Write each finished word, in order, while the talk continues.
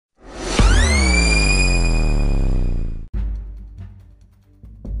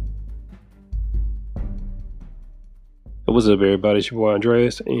What's up, everybody? It's your boy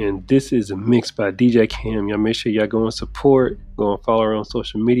Andreas, and this is a mix by DJ Cam. Y'all make sure y'all go and support, go and follow her on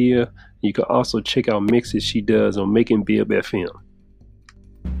social media. You can also check out mixes she does on Making Bib FM.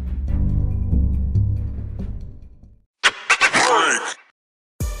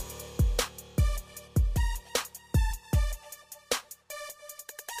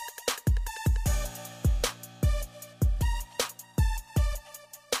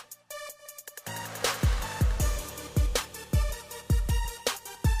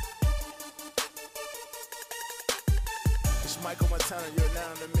 Michael Montana, you're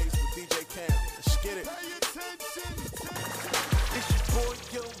now in the mix with DJ Cam. Let's get it. Pay attention. It's your boy,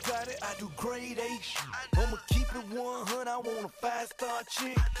 yo, got it. I do gradation. I'ma keep it 100. I want a 5-star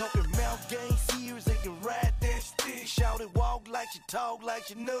chick. Talking mouth game, serious, they can ride that stick. Shout it, walk like she talk like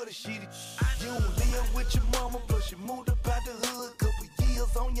she know that she. You don't live with your mama, plus you moved up out the hood. Couple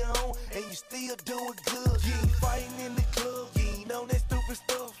years on your own, and you still doing good. You ain't fighting in the club, you ain't on that stupid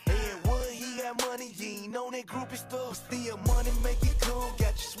stuff. And what he got money, you ain't on that groupie stuff. Still money make it come,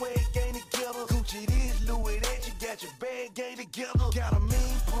 got your swag game together. Gucci this, Louis that, you got your bag game together. Got a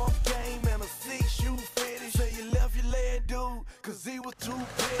mean pump game and a 6-shoe fetish. Say you left your lad dude, cause he was too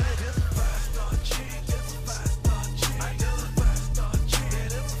petty. That's a 5-star chick, that's a 5-star chick. I got a 5-star chick, yeah,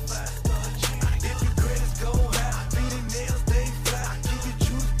 that's a 5-star chick. If your credits go high, beat the nails, they fly. Keep your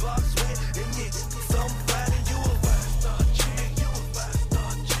juice box wet, and yeah, somebody, you a 5-star chick. You a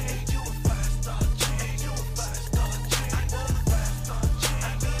 5-star chick, you a 5-star chick, you a 5-star chick. I want a 5-star chick,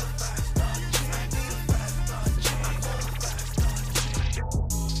 I need a 5-star chick, I need a 5-star chick, I want a 5-star chick.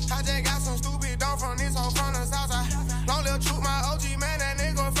 I just got some stupid dog from this hoe from the south side. Long little troop, my OG man, that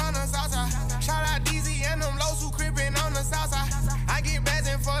nigga from the south side. Shout out DZ and them lows who crippin' on the south side. I get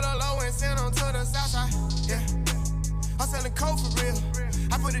bazzin' for the low and send them to the south side. Yeah, I'm selling coke for real.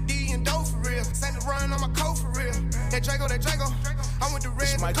 I put a D in dough for real. Send the run on my coat for real. That Draco, I'm with the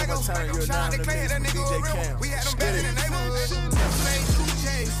red and Michael Draco. Montana, you're Shout now out in to the Clay, mix that with nigga DJ a real. Cam. We had them Let's back get in the it. neighborhood. Played 2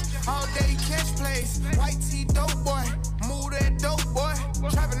 J's, all day catch plays. White tee dope boy, move that dope boy.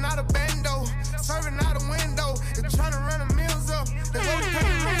 Trapping out a bando, serving out a window. They're trying to run the mills up. They go to pay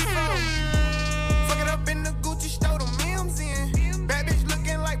the rent for. Fuck it up in the Gucci store, the memes in. Bad bitch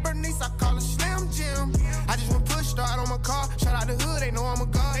looking like Bernice, I call her Slim Jim. I just went push start on my car. Shout out the hood, they know I'm a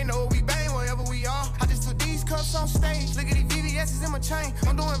god. They know we bang wherever we are. I just took these cups on stage. Look at these VVS's in my chain.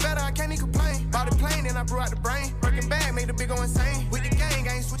 I'm doing better, I can't even complain. Bought the plane, then I blew out the brain. Working bad, made the big go insane. With the gang,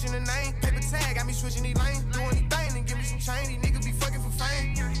 I ain't switching the name. Paper tag, got me switching these lanes. Do anything, then give me some change. These niggas be fucking for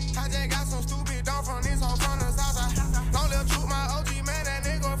fame. I just got some stupid dog from this hoe from the south side. Long little troop, my OG man, that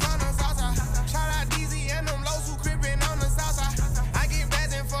nigga from the south side. Shout out DZ and them lows who crippin' on the south side. I get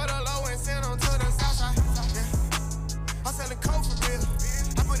bazzin' for the low and send them to the south side. Yeah. I'm selling coke for real.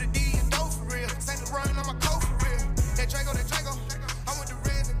 I put a D in dough for real. Send the run on my coat for real. That Draco. I'm with the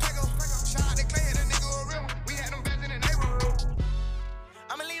reds and Draco. Shout out to Clay, that nigga a real. We had them back in the neighborhood.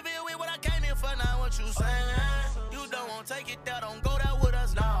 I'ma leave it with what I came here for, not what you saying. You don't want to take it there, don't go there with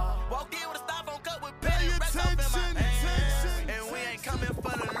us, no. Walked in with a styrofoam cup with pen and racks off in my hand. And we ain't coming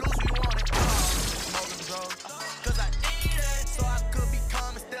for the loose, we want it all. Smoking drugs, cause I need it. So I could be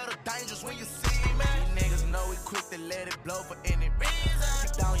calm instead of dangerous when you see me. You niggas know we quick to let it blow for any reason.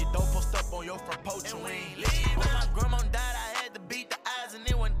 Kick down your door, post up on your front porch and we ain't leaving. When my grandma died, I had to beat the eyes and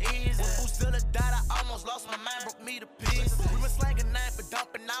it wasn't easy. When Uzilla died, I almost lost my mind, broke me to pieces. We been slanging knife for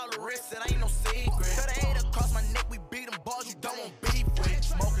dumping all the risks, it ain't no secret. 38 across my neck, we beat them balls, you don't want beef with.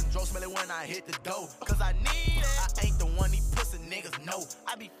 Smoking drugs, smell it when I hit the dough, cause I need it. I ain't the one these pussy niggas know.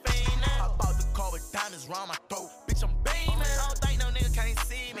 I be fiendin', I bought the car with diamonds round my throat. Bitch, I'm beaming, I don't think no nigga can't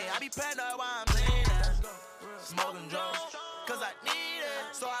see me. I be paranoid while I'm leaning, smoking drugs, cause I need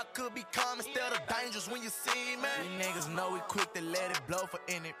it. So I could be calm instead of dangerous when you see me. You niggas know we quick to let it blow for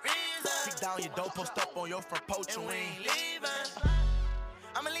any reason. Kick down your door, post up on your front porch and we ain't leaving.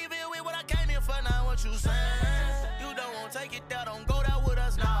 I'ma leave it with what I came here for, not what you saying. You don't want to take it there, don't go there with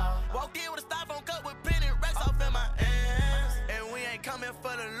us, no. Walked in with a styrofoam cup with pen and racks off in my hands. And we ain't coming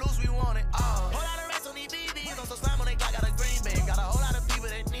for the loose, we want it all. Whole lot of racks on these BBs, on some slime on they Glock, got a green bag. Got a whole lot of people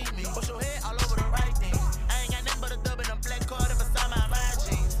that need me. Push your head all over the right thing. I ain't got nothing but a dub and a black card if I sign my ride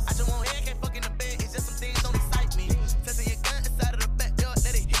jeans. I just want head, can't fuck in the bed, it's just some things don't excite me. Testing your gun inside of the backyard,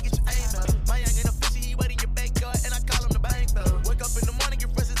 let it hit, get your aim up. My young and a fishy, he wait in your backyard, and I call him the bank bell. Wake up in the morning,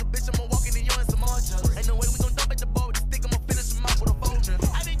 get fresh as a bitch, I'ma walk in and you and some more drugs. Ain't no way we gon' dump at the bar with the stick, I'ma finish him off with a Voltron.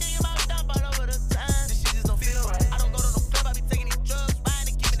 I be thinking about dump out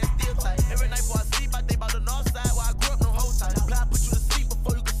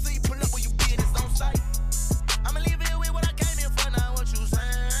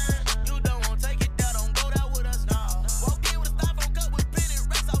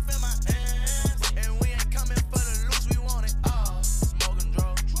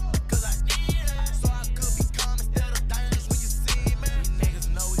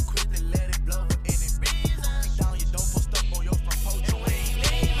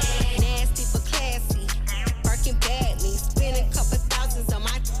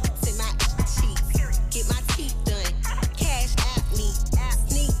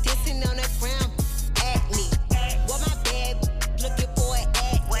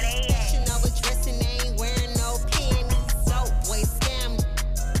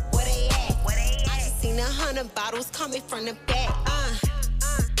 100 bottles coming from the back. I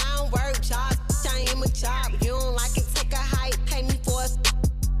don't work jobs, I am a job. You don't like it, take a hike, pay me for it.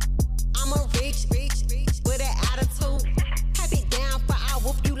 I'm a rich with an attitude. Pipe it down for I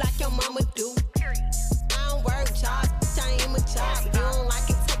whoop you like your mama do. I don't work jobs, I am a job. You don't like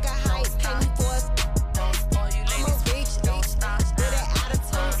it, take a hike, pay me for it. I'm a rich with an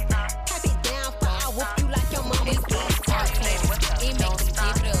attitude. Pipe it down for I whoop you like your mama do. It make them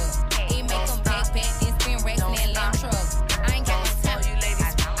give it up. It make them backpack, then spin racks in that lamb truck. I ain't got no time.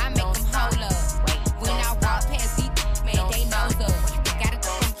 I make them hold up. When I walk past these, man, they nose up. Got it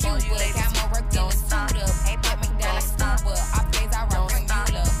from Cuba, got more work than a suit up. Put me down like scuba. Off days I rock from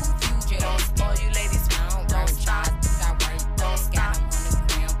Eula. Who future? All you ladies, I don't work jobs, I work. Got them on the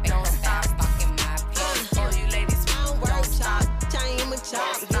ground, back from foul, stalking my bitch. All you ladies, I don't work jobs, I am a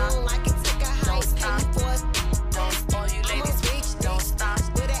job. You don't like it, take a hike, pay me for it. All you I'm a ladies, rich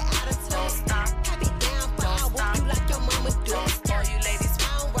with an attitude. Pipe it down for I whoop you like your mama do. all you ladies, I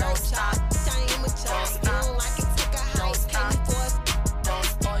don't work jobs, I am a job. You don't like it, take a hike, pay me for it.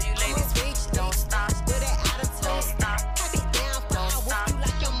 all you I'm a ladies, rich with an attitude. Pipe it down for I whoop you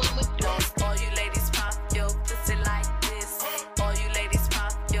like your mama do. all you ladies pop your pussy like this. All you ladies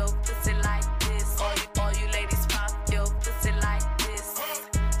pop your pussy like this. All you ladies pop your pussy like this.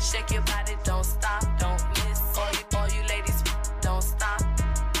 Shake your body, don't stop, don't miss. All you ladies, don't stop,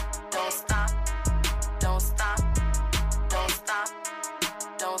 don't stop, don't stop, don't stop,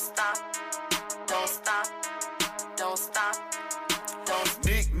 don't stop, don't stop, don't stop, don't stop.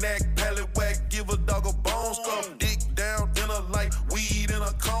 Dick, knack, pallet whack, give a dog a bone stuff. Dick down in her like weed in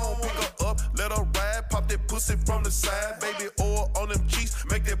a cone. Pick her up, let her ride, pop that pussy from the side. Baby oil on them cheeks,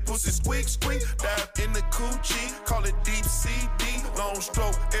 make that pussy squeak, squeak. Dive in the coochie, call it deep CD. Long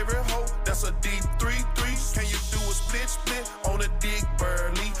stroke, every hoe, that's a deep 3-3. Can you do a split on a dick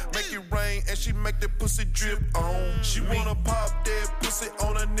burly? Make it rain and she make that pussy drip on. She wanna pop that pussy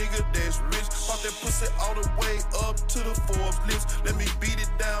on a nigga that's rich. Pop that pussy all the way up to the Forbes list. Let me beat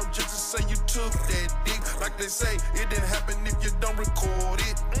it down just to say you took that dick. Like they say, it didn't happen if you don't record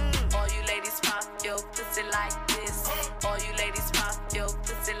it. All you ladies pop your pussy like this. All you ladies pop your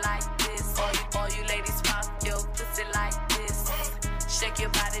pussy like this. All you ladies pop your pussy like this. Shake your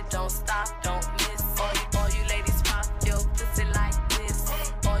body, don't stop, don't miss. All you ladies pop your pussy like this.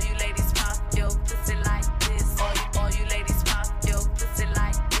 All you ladies pop your pussy like this. All you ladies pop your pussy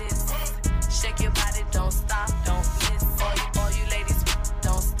like this. Shake your body, don't stop, don't miss. All you ladies,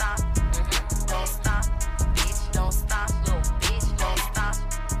 don't stop, don't stop, bitch, don't stop, little bitch, don't stop,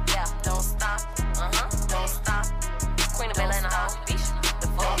 yeah, don't stop, don't stop. Queen of Bella in the house, bitch. The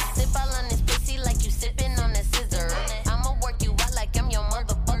fuck. Sip all on this pussy like you sipping on a scissor. I'ma work you out like I'm your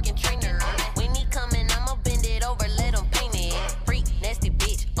motherfucking trainer. When he coming, I'ma bend it over, let him paint it. Freak, nasty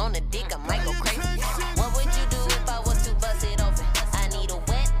bitch, on the dick, I might go crazy. What would you do if I was to bust it open? I need a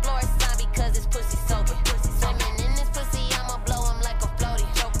wet floor sign because this pussy soaking. Swimming in this pussy, I'ma blow him like a floaty.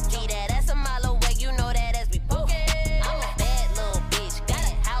 Leave that ass a mile away, you know that as we poke. I'm a bad little bitch, got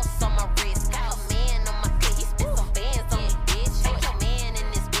a house on my wrist. Got a man on my clit, he spent some bands on me, bitch. Take your man in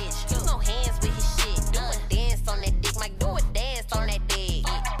this bitch, use no hands with his shit. Do a dance on that dick, Mike, do a dance on that dick.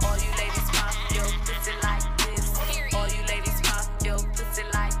 All you ladies pop your pussy like this. All you ladies pop your pussy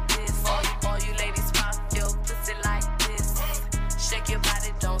like this. All you ladies pop your pussy like this. Shake your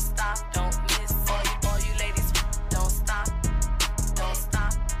body, don't stop, don't miss. All you ladies, don't stop, don't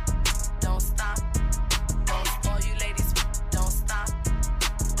stop, don't stop. All you ladies, don't stop,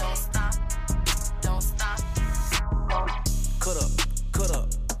 don't stop, don't stop.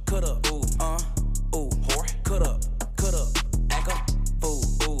 Cut up, ooh, whore. Cut up, act up,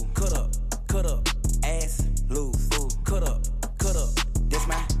 ooh, cut up, ass loose, ooh, cut up, that's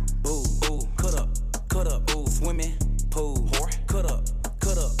my boo, ooh, cut up, ooh, swimming pool, whore. Cut up,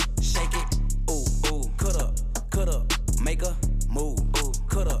 shake it, ooh, cut up, make a move, ooh,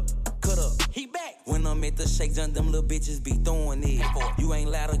 cut up. He back. When I'm at the shake, them little bitches be throwing it. You ain't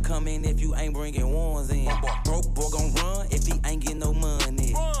allowed to come in if you ain't bringing ones in. Broke boy gon' run if he ain't get no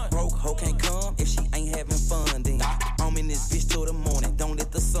money. Broke hoe can't come if she ain't having fun then. I'm in this bitch till the morning, don't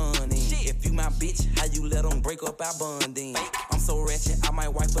let the sun in. If you my bitch, how you let them break up our bonding? I'm so ratchet, I might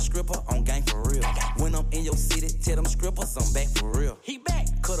wipe a stripper on gang for real. When I'm in your city, tell them strippers I'm back for real. He back.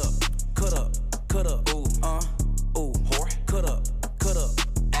 Cut up, ooh, whore. Cut up,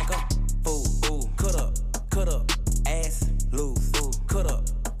 act up, ooh, cut up, ass loose, ooh, cut up,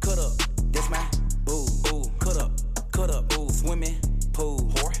 that's my boo, ooh, cut up, ooh, swimming pool,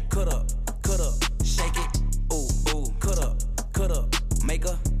 whore. Cut up, shake it, ooh, cut up, make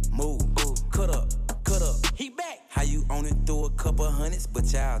a move, ooh, cut up. He back. How you own it through a couple hundreds,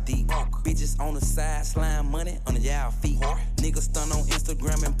 but y'all y'all deep. Bitches on the side, slime money on the y'all feet. Niggas stun on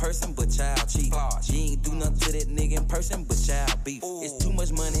Instagram in person, but y'all cheat. You ain't do nothing to that nigga in person, but y'all beef. It's too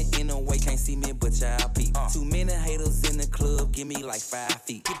much money in a way, can't see me, but y'all peep. Too many haters in the club, give me like 5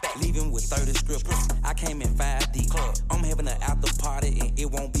 feet. Leaving with 30 strippers, I came in 5 deep. I'm having an after party and it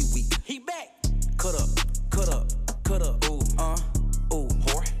won't be weak. He back. Cut up, cut up, cut up, ooh, ooh,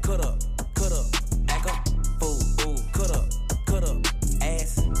 whore. Cut up, act up, fool, ooh, cut up,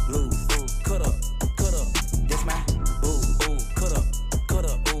 ass loose, ooh, cut up, that's my, ooh, cut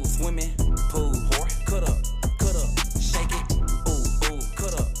up, ooh, swimming pool, whore. Cut up, shake it, ooh,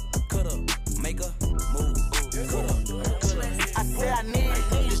 cut up, make a move, ooh, cut up. I said I need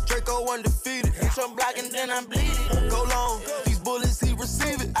it. This Draco undefeated. Trump blocking, then I'm bleeding. Go long, these bullets he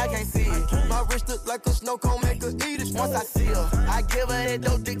receive it. I can't see it. My wrist look like a snow cone, make her eat it. Once I see her, I give her that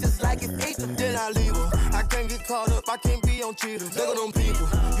dope dick just like it's ether. Then I leave her. I can't get caught up, I can't be on cheaters. Look at them people,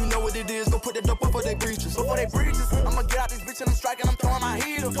 you know what it is. Go put that dope up for they breaches. Before they breaches, I'ma get out this bitch and I'm striking, I'm throwing my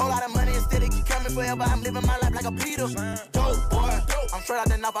heater. Whole lot of money instead, it keep coming forever. I'm living my life like a Peter. Dope boy, I'm straight out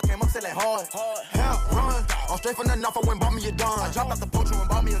the knife, I came up selling hard. Hell, run. I'm straight from the knife, I went bought me a dime. I dropped out the poacher and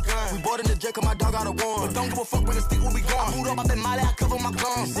bought me a gun. We bought in the jet, cause my dog got a warrant. But don't give a fuck when the stick will be gone. I moved up out that molly, I cover my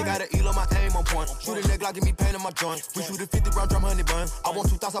guns. Sick out of eel on my aim on point. Shoot a neck, like give me pain in my joint. We shoot a 50 round drum, honey bun. I want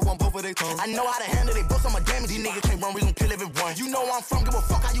 2 thoughts, I want both of they tongues. I know how to handle they books, I'm a damage. These niggas can't run, we gon' kill everyone. You know where I'm from, give a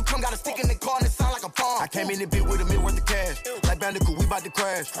fuck how you come. Got a stick in the car and it sound like a bomb. I came in the bit with a $1 worth of cash. Like Bandicoot, we bout to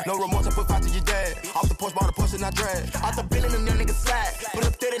crash. No remorse, I put 5 to your dad. Off the porch, bought a Porsche and I drag. Out the building, them young niggas slide. Put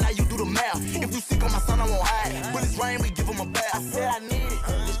up 30, now you do the math. If you sick on my son, I won't hide. Bullets rain, we give him a bath. I said I need it.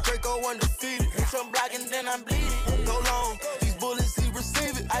 This Draco undefeated. Trump blocking, then I'm bleeding. Go long, these bullets he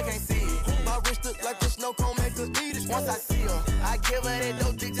receive it. I can't see it. My wrist look like a snow cone, make her eat it. Once I see her, I give her that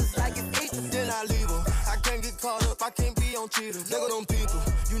dope dick just like it's ether. Then I leave her. I can't get caught up, I can't be on cheaters. Look at them people,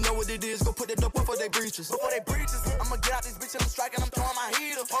 you know what it is. Go put that dope up for they breaches. Before they breaches, I'ma get out this bitch and I'm striking, I'm throwing my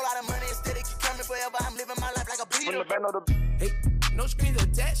heater. Whole lot of money instead, it keep coming forever. I'm living my life like a Peter. Hey, no screens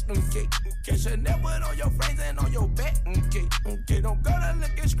attached, okay. Catch a network on your frames and on your back, okay. Okay, don't go to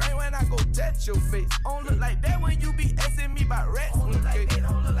look and screen when I go touch your face. Don't look like that when you be asking me about rats, okay.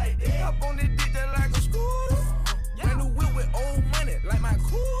 Don't look like that. Up on this dick just like a scooter. Brand new whip with old money, like my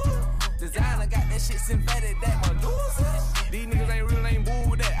cool. Designer got that shit synthetic, that my loser. These niggas ain't real, ain't boo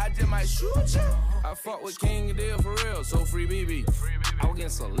with that. I just might shoot ya. I fuck with King Deal for real, so free BB. I was getting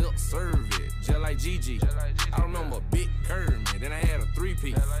some lip service, just like Gigi. I remember Big Kermit, then I had a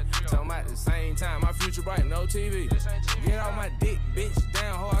 3P. Talking about the same time, my future bright, no TV. Get off my dick, bitch,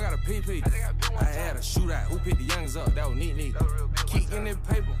 down ho, I got a PP. I had a shootout, who picked the youngest up, that was neat. Keep in that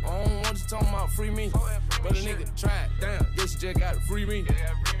paper, I don't want you talking about free me. But a nigga try it, damn, this just got to free me.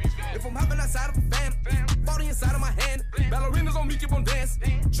 If I'm hopping outside of a fan, 40 inside of my hand. Ballerinas on me, keep on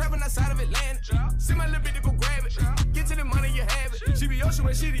dancing. Trapping outside of Atlanta. See my little bitch to go grab it. Get to the money, you have it. She be ocean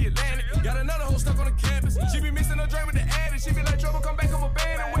when she the Atlantic. Got another hoe stuck on the campus. She be mixing her drink with the addict. She be like, trouble, come back, I'm a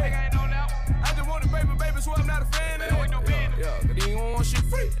band and wet. I just want the baby, so I'm not a fan of it. Yeah, cause he don't want shit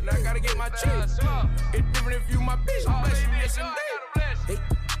free, and I gotta get my cheese. It's different if you my bitch, I'm blessed you, yes indeed. Hey,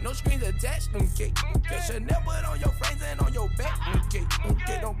 no screens attached, okay. Catch a network on your frames and on your back, okay.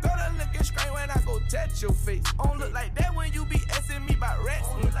 Okay, don't go to look and screen when I go touch your face. Don't look like that when you be asking me about rats,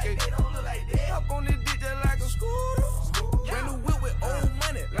 okay. Don't look like that. Up on this dick just like a scooter. Brand new whip with old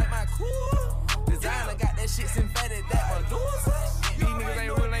money, like my cool. Designer got that shit synthetic, that my loser. These niggas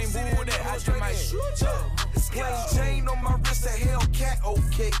ain't real, ain't boo with that. I just might shoot ya. Plain chain on my wrist, a Hellcat,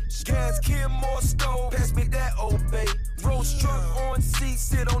 okay. Gas, kid, more stone, pass me that old bay. Roast truck on seat,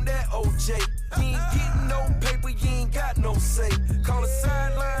 sit on that OJ. You ain't getting no paper, you ain't got no say. Call the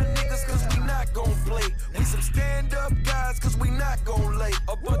sideline niggas, cause we not gon' play. We some stand up guys, cause we not gon' lay.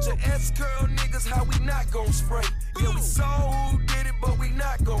 A bunch of S-curl niggas, how we not gon' spray. Yeah, we saw who did it, but we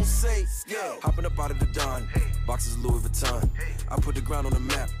not gon' say. Yeah, hopping up out of the Don, boxes Louis Vuitton. I put the ground on the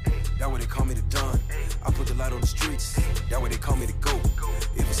map, that way they call me the Don. I put the light on the streets, that way they call me the GOAT.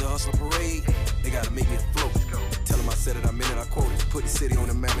 If it's a hustler parade, they gotta make me a float. Tell them I said it, I meant it, I quote it. Put the city on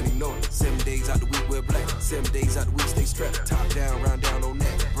the map and they know it. 7 days out the week, we're black. 7 days out the week, stay strapped. Top down, round down on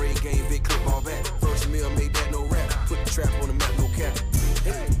that. Brain game, big clip, all back. First meal, made that, no rap. Put the trap on the map, no cap.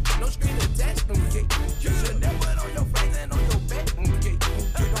 Hey, no screen attached, okay. You should never on your face and on your back, okay.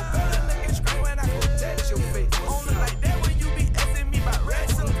 You don't better look and scream when I go touch your face. Don't look like that when you be asking me about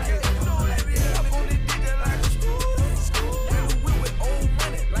rats, okay. Up on this dick just like a scooter. Brand new whip with old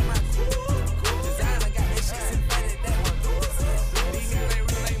money, like my cool. Designer got that shit synthetic, that my loser. These niggas ain't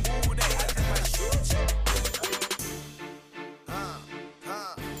real, ain't boo with that. I just might shoot you.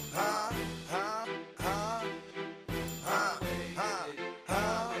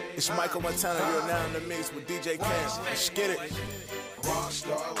 It's Michael Montana, you're now in the mix with DJ Cam. Let's get it.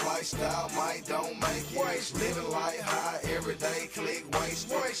 Rockstar lifestyle, might don't make it. Living life high, everyday click, waste.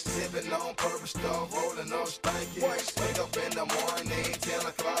 Sipping on purpose stuff, rolling up stanky. Wake up in the morning, 10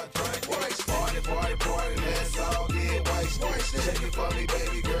 o'clock, drink. Party, let's all get wasted. Shake it for me,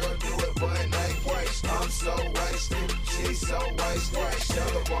 baby girl, do it butt naked. I'm so wasted, she's so wasted. Tell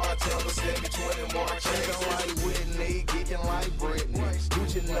the bartender, send me 20 more chases. Shaking like Whitney, geeking like Britney.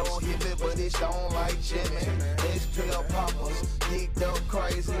 Gucci no hippie, but it's don't like Jimmy. X-Pill poppers, geeked up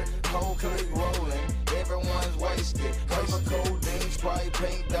crazy. Whole click rolling, everyone's wasted. Paper codeine, Sprite,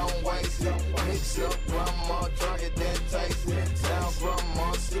 pink, don't waste it. Mix up grandma, drunk it, then taste it. Sound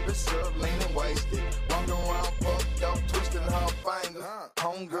grandma, sipping syrup, leaning wasted. Walking around fucked up, twisting her finger.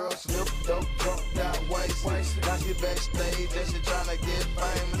 Homegirl slipped up, drunk, got wasted. Now she backstage and she tryna get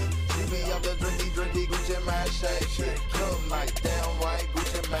famous. She be up the drinky, Gucci man shake. Club night, damn right,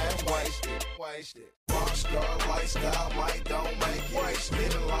 Gucci man wasted. Rockstar lifestyle, might don't make it.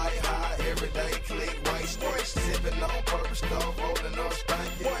 Living life high, everyday click, waste. Sipping on purpose stuff, rolling up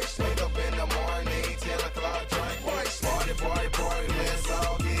stanky. Wake up in the morning, 10 o'clock, drink. Party, let's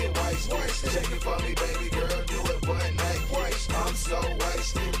all get wasted. Shake it for me, baby girl, do it butt naked. I'm so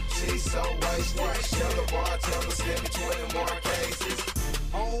wasted, she's so wasted. Tell the bartender, send me 20 more cases.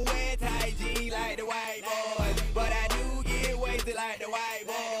 On wear tight jeans like the white boys, but I do get wasted like the white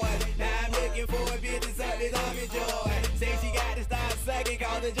boys. Now I'm looking for a bitch to suck this up in joy. Say she got to stop sucking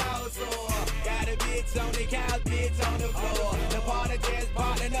cause the jaw sore. Got a bitch on the couch, bitch on the floor. The partner just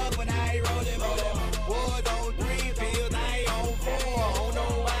partnered up and I ain't rolling more. Was on 3 pills, I ain't on 4. Don't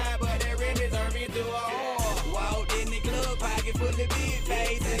know why, but that rim is turned me to a whore. Walked in the club, pocket full of big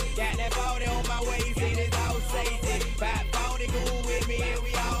faces. Got that 40 on my waist, and it's all safety. 540 cool with me, and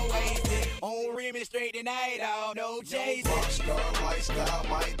we all wasted. On rim and straight tonight, all no chasing. Rockstar lifestyle,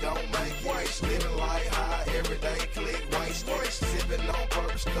 might don't make it. Living life high, everyday click, waste. Sipping on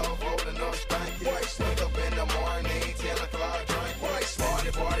purpose stuff, rolling up stanky. Wake up in the morning, 10 o'clock, drink.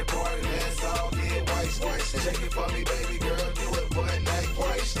 Party, let's all get wasted. Shake it for me, baby girl, do it butt naked.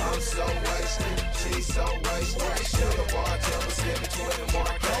 I'm so wasted, she's so wasted. Tell the bartender, send me 20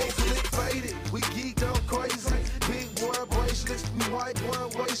 more cases. Click faded, we geeked up crazy. Big boy bracelets, we white boy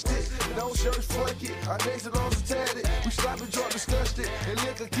wasted. No shirts flunky, our necks are on tatted. We sloppy drunk, disgusted, and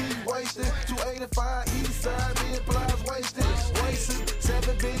liquor keep wasting. 285 east side, me and Plies wasted.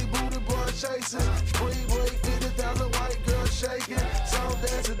 7 big booty boy chasing. Spring break, 50,000 white girls shaking. Some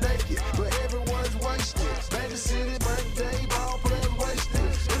dancing naked, but everyone's wasted. Magic City, birthday, ball players wasted.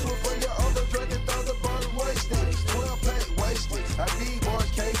 This one for your older drinking Thunderbird wasted. 12 pack wasted. I need more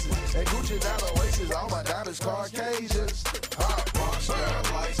cases. And Gucci dollar wasted. All my dollars Caucasians. Hot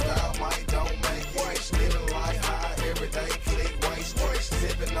rockstar lifestyle, might don't make it. Living life high, everyday click, waste.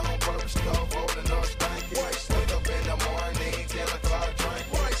 Sipping on purpose stuff, rolling up stanky. Wake up in the morning, 10 o'clock, drink.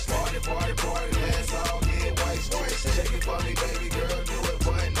 Party, let's all get wasted. Shake it for me, baby girl, do it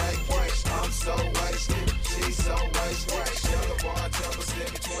butt naked. I'm so wasted, she's so wasted. Tell the bartender, send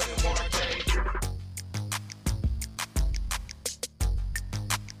me 20 more cases.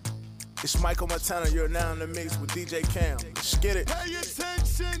 It's Michael Montana, you're now in the mix with DJ Cam. Let's get it. Pay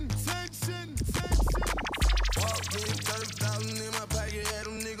attention. Walked in, 30,000 in my pocket, had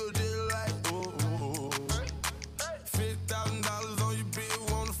them niggas just like, ooh. $50,000 on your bill,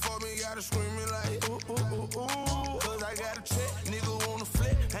 wanna fuck me, gotta scream me like, ooh. Cause I got a check, nigga wanna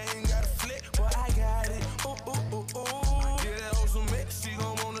flip, I ain't got a flip, but I got it, ooh. Get that on some mix, she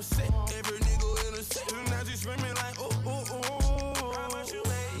gon' wanna sit, every nigga in the set, now she screaming like, ooh. How much you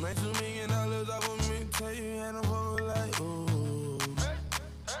made? Made $2 million off of me, tell you had a fuck like, ooh.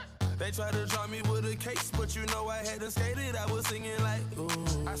 They tried to drop me with a case, but you know I hadn't skated. I was singing like, ooh.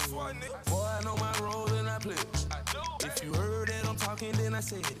 I swear, nigga. Boy, I know my role and I play it. I do. If you heard that I'm talking, then I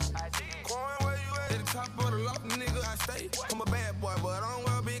said it. I did. Coin, where you at? At the top of the loft, nigga, I stay. I'm a bad boy, but I don't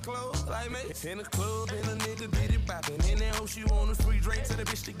wear big clothes like me. In the club, and a nigga did it boppin'. In that hoe, she want a free drink, tell the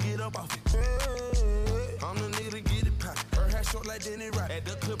bitch to get up off it. Hey, I'm the nigga to get it poppin'. Her hair short like Jenny Rock. At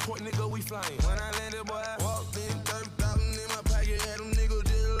the clip point, nigga, we flyin'. When I landed, boy, I walked in, 30,000 in my pocket, had them niggas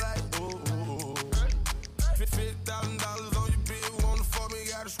just like, $50,000 on your bill, wanna fuck me,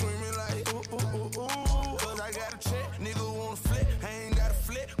 gotta scream it like, ooh. Cause I got a check, nigga wanna flip, I ain't got a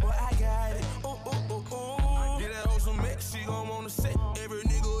flip, but I got it, ooh. Get that hoe some mix, she gon' wanna sit, every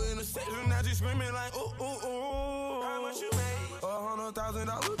nigga in the section, now she screaming like, ooh. How much you made?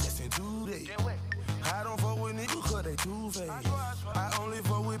 $100,000 just in 2 days. I don't fuck with niggas cause they two-faced. I only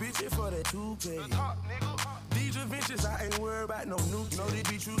fuck with bitches for that 2K. These adventures, I ain't worried about no new. Know this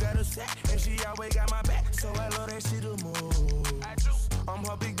bitch you got a sack, and she always got my back, so I love that shit the most. I'm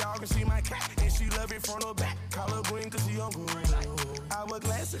her big dog and she my cat. And she love it from the back. Call her green cause she hungry. I wear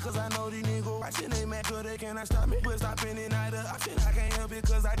glasses cause I know these niggas watching they mad cause they cannot stop me. But stopping it not an option. I can't help it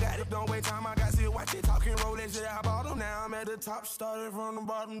cause I got it. Don't wait time, I got to watch it. Talking Rolex, yeah, I bought them. Now I'm at the top, started from the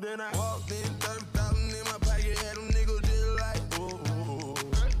bottom. Then I walked in, 30,000 in my pocket. Had them niggas just like, ooh.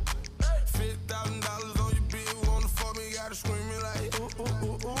 $50,000 on your bill, wanna fuck me, gotta scream it like, ooh.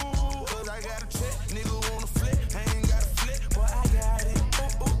 Cause I got a check, nigga wanna flip. I ain't got a flip, boy, I got it.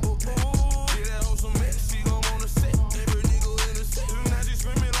 Ooh. Get that hoe some mess, she gon' wanna sit. Every nigga in the city, now she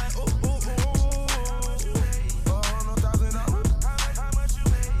screaming like, ooh. $400,000. How much you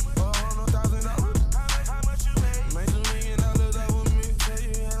made? $400,000. How much you made? Made $1 million off of me. Tell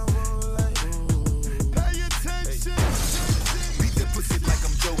you and I'm going like, ooh. Pay attention. Beat that pussy like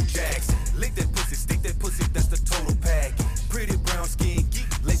I'm Joe Jackson. Lick that pussy, stick that pussy, that's the total package. Pretty brown skin, geek,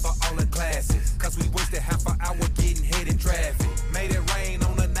 late for all the classes. Cause we wasted half an hour getting hit in traffic. Made it rain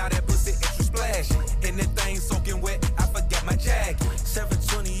on her, now that pussy extra splashing. And that thing soaking wet, I forgot my jacket.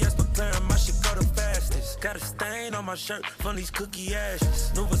 720, yes, but clearing my shit go the fastest. Got a stain on my shirt from these cookie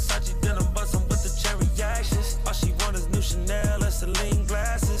ashes. New Versace denim bustin' with the cherry ashes. All she want is new Chanel and Celine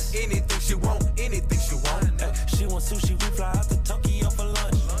glasses. Anything she want, anything she want. She want sushi, we fly out to Tokyo for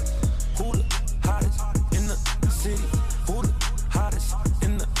lunch. Who the hottest in the city? Who the hottest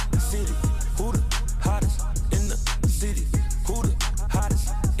in the city? Who the hottest in the city? Who the hottest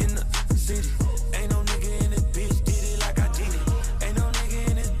in the city? Ain't no nigga in this bitch did it like I did it. Ain't no nigga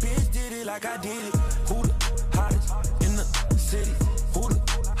in this bitch did it like I did it. Who the hottest in the city? Who the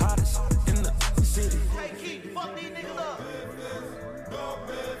hottest in the city? Hey, keep fuck these niggas up.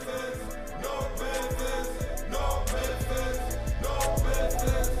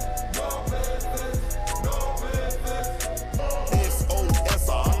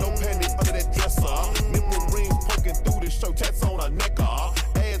 SOSR, no panties under that dresser. Nipple rings poking through the shirt, tats on her neck.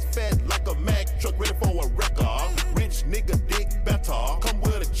 Ass fat like a Mack truck, ready for a record. Rich nigga dick better, come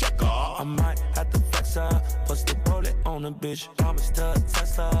with a checker. I might have to flex her, push the bullet on a bitch. Promise to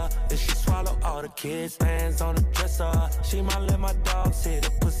test her. If she swallow all the kids, hands on the dresser. She might let my dog sit,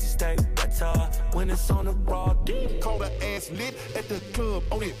 the pussy stay wetter. When it's on the raw dick. Call her ass lit at the club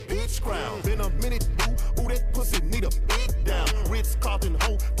on that beach ground. Been a minute, boo, ooh, that pussy need a beat down. Ritz Carlton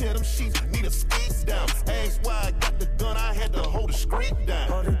hoe, tell them sheets need a skeet down. Ask why I got the gun, I had to hold the street down.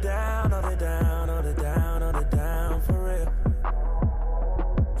 Hold it down, hold it down, hold it down, hold it down for real.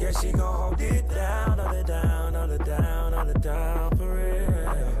 Yeah, she gon' hold it down, hold it down, hold it down, hold it down for real.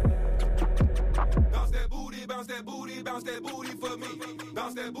 Bounce that booty, bounce that booty, bounce that booty for me.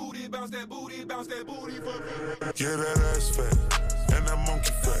 Bounce that booty, bounce that booty, bounce that booty for me. Yeah, that ass fat and that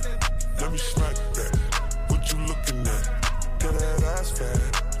monkey fat. Let me smack that. What you looking at? Get that ass fat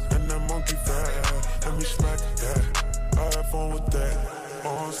and that monkey fat. Let me smack that. I have fun with that.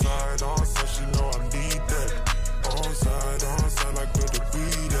 On side, she know I need that. On side, like where the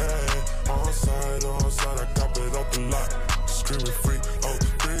beat at. On side, I cop it off the lot. Screaming free, oh,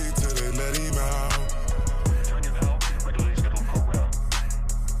 free till they let him out.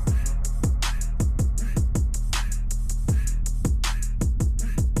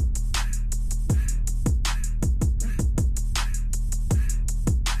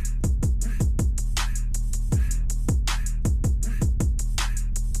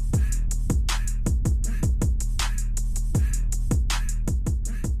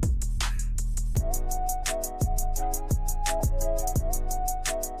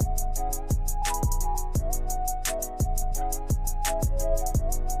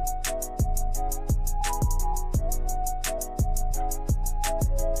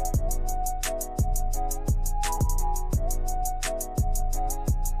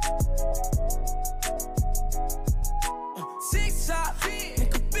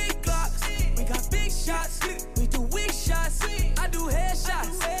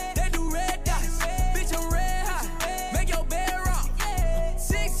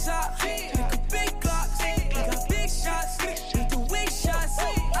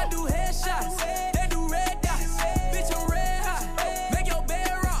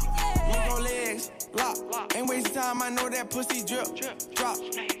 Pussy drip, drop,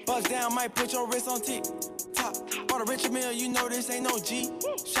 bust down, might put your wrist on tick, top. Bought a Richard Mille, you know this ain't no G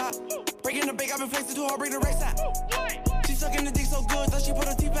shot. Breaking the bank, I've been flexing too hard, break the race out. She sucking the dick so good, thought she put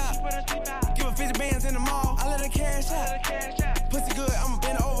her teeth out. Give her 50 bands in the mall, I let her cash out. Pussy good, I'ma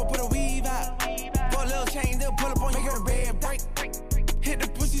bend her over, put a weave out. Put a little chain, they'll pull up on you, make her red break. Hit the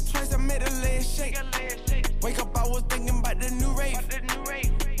pussy twice, I made her leg shake. Wake up, I was thinking about the new rave.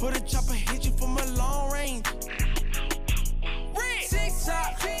 Put a chopper, hit you from a long range. Six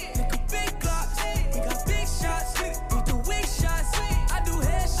top, nigga big glocks. We got big shots, we do weak shots. I do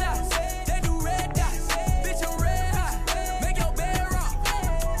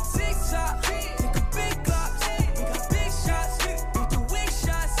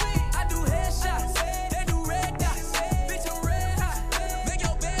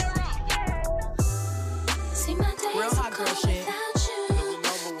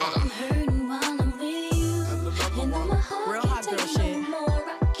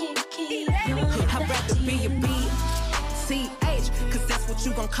what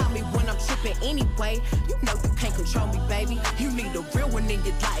you gon' call me when I'm tripping anyway. You know you can't control me, baby. You need a real one in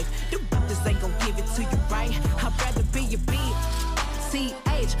your life. The bitches ain't gon' give it to you, right? I'd rather be your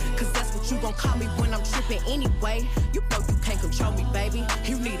BCH, cause that's what you gon' call me when I'm tripping anyway. You know you can't control me, baby.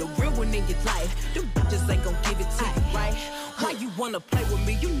 You need a real one in your life. The bitches ain't gon' give it to you, right? Why you wanna play with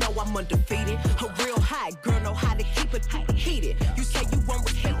me? You know I'm undefeated. A real hot girl know how to keep it heated. You say you won't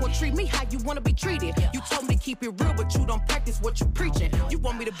respect, won't treat me how you wanna be treated. You told me to keep it real, but you don't practice what you preaching. You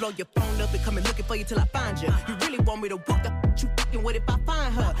want me to blow your phone up and come and looking for you till I find you. You really want me to whoop the you fucking with if I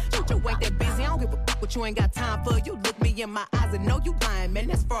find her. You ain't that busy, I don't give a fuck what you ain't got time for. You look me in my eyes and know you lying, man,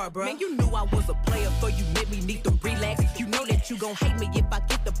 that's far, bro. Man, you knew I was a player, for you let me need to relax. You know that you gon' hate me if I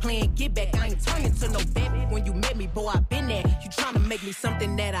get the plan, get back. I ain't turning to no baby. When you met me, boy, I been there. You tryna make me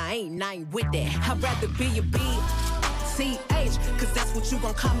something that I ain't with that. I'd rather be a BCH, cause that's what you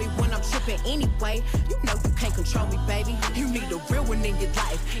gon' call me when I'm tripping anyway. You know you can't control me, baby. You need a real one in your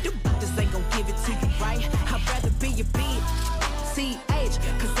life. The bitches ain't gon' give it to you, right? I'd rather be a BCH,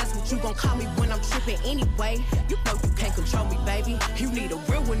 cause that's what you gon' call me when I'm tripping anyway. You know you can't control me, baby. You need a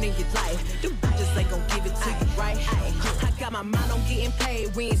real one in your life. The bitches ain't gon' give it to you, right? I got my mind on getting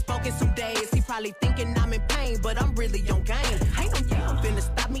paid. We ain't spoken some days. He probably thinking I'm in pain, but I'm really on game. Ain't no you finna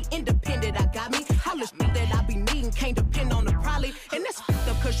stop me. Independent, I got me. How much that I be needing can't depend on the probably. And that's fucked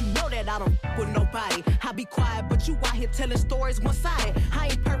up cause you know that I don't with nobody. I be quiet, but you out here telling stories one-sided. I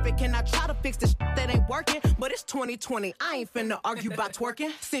ain't perfect and I try to fix the that ain't working, but it's 2020. I ain't finna argue about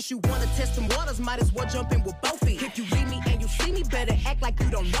twerking. Since you wanna test them waters, might as well jump in with both feet. If you leave me and you see me, better act like you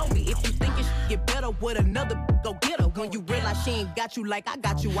don't know me. If you think it should get better with another, go get her. When you realize she ain't got you like I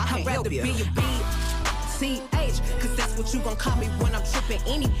got you, I'd rather be a BCH, cause that's what you gon' call me when I'm tripping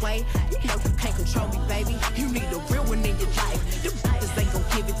anyway. You know you can't control me, baby. You need a real one in your life. The bitches ain't gon'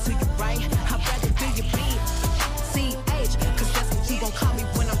 give it to you, right? I'd rather be a BCH, cause that's what you gon' call me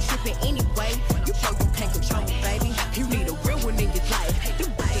when I'm tripping anyway. You know you can't control me, baby. You need a real one in your life. The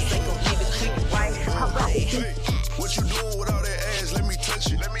bitches ain't gon' give it to you, right? Hey, what you doing with all that ass? Let me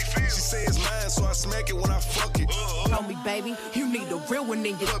touch it. Let me feel. She say it's mine, so I smack it when I fuck it. Tell me, baby, you need a real one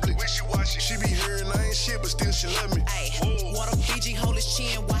in your public. When she watch it, she be hearing I ain't shit, but still she love me. Ayy, water Fiji, hold his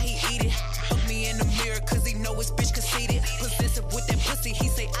chin while he eat it. Look me in the mirror, cause he know his bitch conceited. Possessive with that pussy, he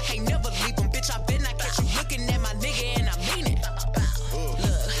say I can't never leave him. Bitch, I bet not catch you looking at my nigga, and I mean it.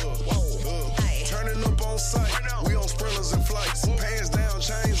 Turning up on sight, we on sprinters and flights. Pants down,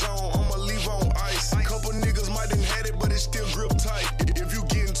 chains on, I'ma leave on ice. Couple niggas might done had it, but it's still grip tight. If you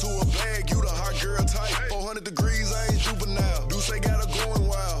get into a bag, you the hot girl type. 400 degrees, I ain't juvenile. Do say got her going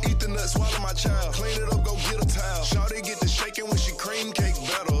wild. Eat the nut, swallow my child. Clean it up, go get a towel. Shawty get the shaking when she cream cake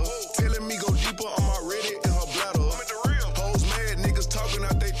better. Telling me go deeper, I'm already in her bladder. Hoes mad, niggas talking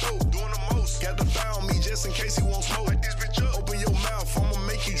out they throat. Doing the most.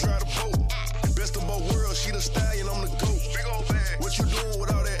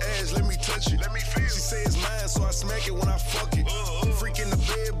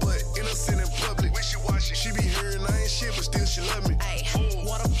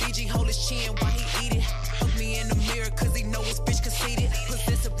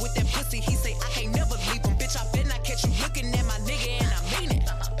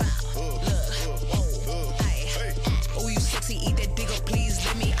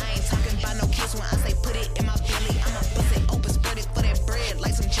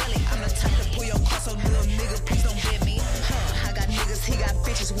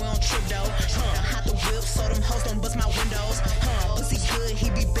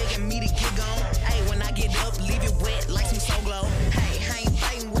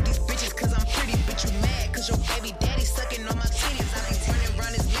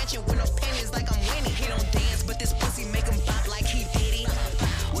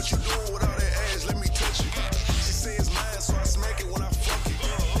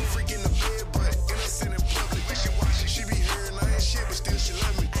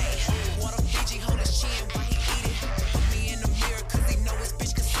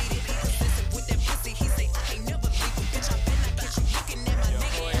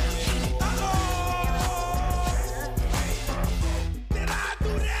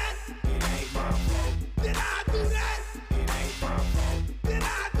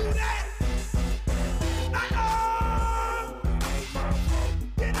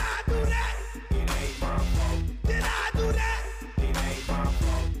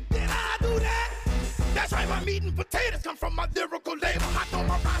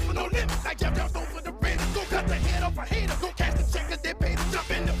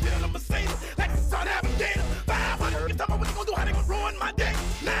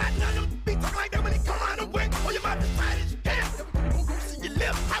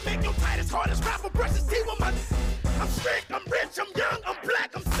 whip. I make your tightest, hardest rapper brush his teeth with my. I'm strict, I'm rich, I'm young, I'm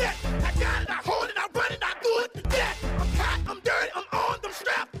black, I'm set. I got it, I hold it, I run it, I do it to death. I'm hot, I'm dirty, I'm armed, I'm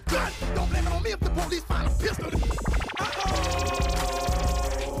strapped. Gun. Don't blame it on me if the police find a pistol.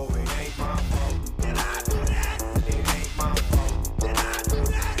 Oh, it ain't my fault. Did I do that? It ain't my fault. Did I do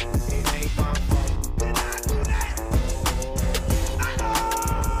that? It ain't my fault. Did I do that? I know.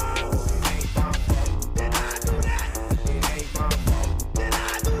 It ain't my fault. Did I do that? It ain't my fault. Did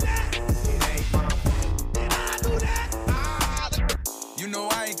I do that? It ain't my fault. Did I do that? You know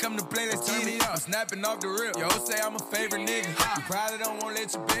I ain't come to play, let's turn me up. Snapping off the rip. Yo, say I'm a favorite nigga. You probably don't wanna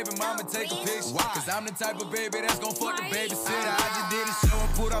let your baby mama take a picture. Why? Cause I'm the type of baby that's gon' fuck the babysitter. I just did a show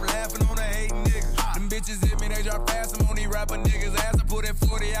and put up laughing on a hating nigga. Them bitches hit me, they drop fast. I'm on these rapper niggas' ass. I put that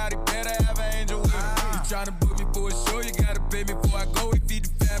 40 out, he better have an angel with him. You tryna book me for a show, you gotta pay me before I go. We feed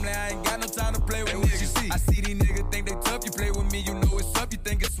the family, I ain't got no time to play with niggas. I see these niggas think they tough, you play with me, you know it's up. You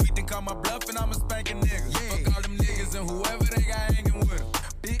think it's sweet, then call my bluff and I'm a spanking nigga. Fuck all them niggas and whoever they got hanging with them.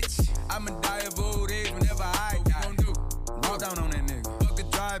 Bitch, I'ma die of old age whenever I die. What you gon' do? Walk down on that nigga. Fuck a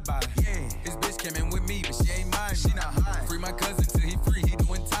drive-by. Yeah, his bitch came in with me, but she ain't mine. She not high. Free my cousin till he free. He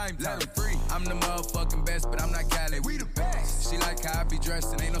doing time. Let him free. I'm the motherfucking best, but I'm not Cali. We the best. She like how I be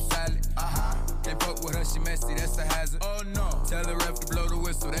dressed and ain't no salad. Can't fuck with her, she messy. That's a hazard. Oh no. Tell the ref to blow the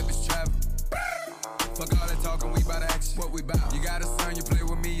whistle. That bitch travel. Fuck all that talking. We bout action. What we bout? You got a son, you play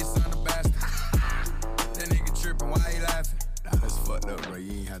with me, your son a bastard. That nigga tripping. Why he laughing? That's fucked up, bro.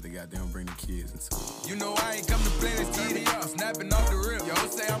 You ain't have to goddamn bring the kids into it. You know I ain't come to play, let's turn me up. Snapping off the rip. Yo,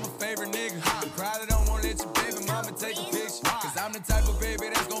 say I'm a favorite nigga. You probably don't wanna let your baby mama take a picture. Cause I'm the type of baby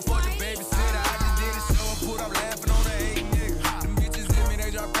that's gon' fuck the babysitter. I just did a show and put up laughing on a hating nigga. Them bitches hit me,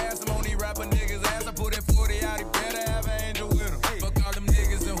 they drop fast. I'm on these rapper niggas' ass. I put that 40 out, he better have an angel with him. Fuck all them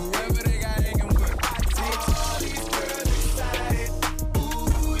niggas and whoever they got hanging with him. All these girls excited.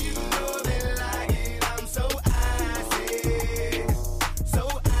 Ooh, you know they like it. I'm so icy. So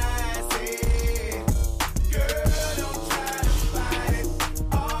icy. Girl, don't try to fight it.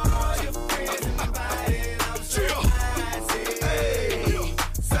 All your friends invited. I'm so icy.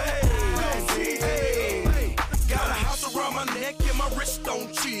 So icy. Got a house around my neck and my wrist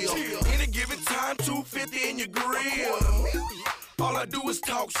don't chill. Any given time, 250 in your grill. All I do is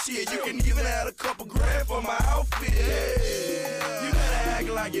talk shit. You can even add a couple grand for my outfit. You better act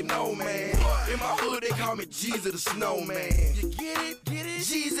like you know, man. In my hood, they call me Jeezy the Snowman. You get it? Get it?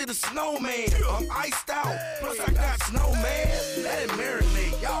 Jeezy the Snowman. I'm iced out. Plus, I got snowman. Let it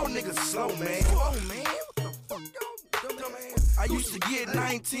marinate. Y'all niggas slow, man. Slow, man. What the fuck, y'all dumbass? I used to get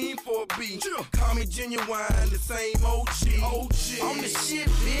 19 for a beat. Call me Genuine, the same OG. I'm the shit,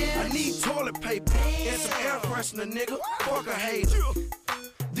 bitch. I need toilet paper and some air freshener, nigga. Fuck a hater.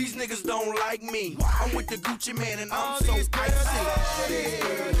 These niggas don't like me. I'm with the Gucci man and I'm so icy.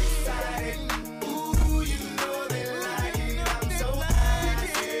 Ooh, you know they like it. I'm so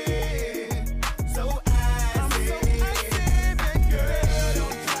icy. So icy. Girl,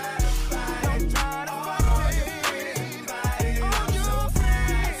 don't try to fight it. All your friends invited. I'm so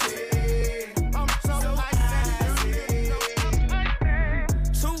icy. I'm so icy.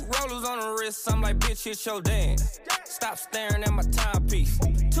 Two rollers on the wrist, I'm like, bitch, hit your dance. Stop staring at my timepiece.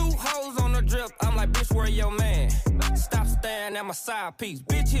 Two hoes on the drip, I'm like, bitch, where your man? Stop staring at my side piece.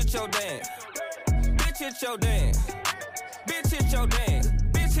 Bitch, hit your dance. Bitch, hit your dance. Bitch, hit your dance.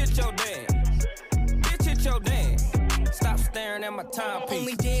 Bitch, hit your dance. Bitch, hit your dance. Stop staring at my timepiece.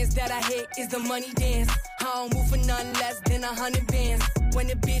 Only dance that I hit is the money dance. I don't move for nothing less than 100 bands. When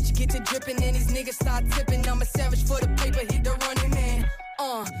the bitch get to dripping and these niggas start tipping, I'm a savage for the paper, hit the running man.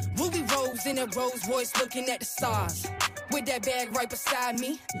 Ruby Rose in a Rolls Royce looking at the stars. With that bag right beside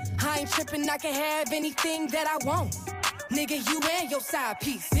me. I ain't tripping, I can have anything that I want. Nigga, you and your side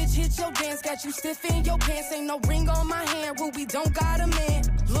piece. Bitch, hit your dance, got you stiff in your pants. Ain't no ring on my hand, Ruby don't got a man.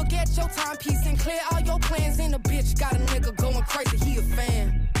 Look at your timepiece and clear all your plans. And a bitch got a nigga going crazy, he a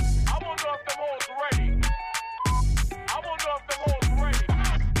fan. I wonder if them hoes ready. I wonder if them hoes ready.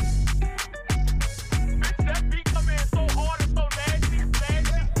 Bitch, that beat come in so hard and so nasty.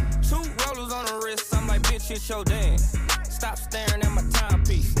 Two rollers on the wrist, I'm like, bitch, hit your dance. Stop staring at my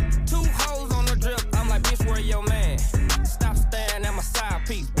timepiece. Two hoes on the drip, I'm like, bitch, where your man? Stop staring at my side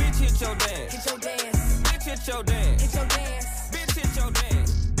piece. Bitch, hit your dance. Hit your dance. Bitch, hit your dance. Hit your dance. Bitch, hit your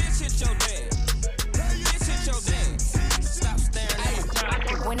dance. Bitch, hit your dance. Bitch, hit your dance. Stop staring at my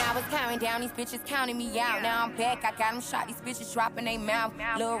timepiece. When I was counting down, these bitches counting me out. Now I'm back, I got them shot, these bitches dropping they mouth.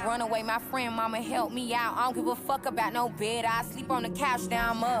 Little runaway, my friend, mama help me out. I don't give a fuck about no bed, I sleep on the couch,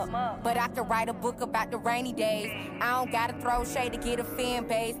 now I'm up. But I could write a book about the rainy days. I don't gotta throw shade to get a fan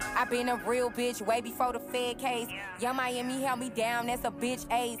base. I been a real bitch way before the Fed case. Young Miami held me down, that's a bitch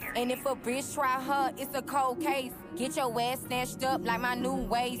ace. And if a bitch try her, it's a cold case. Get your ass snatched up like my new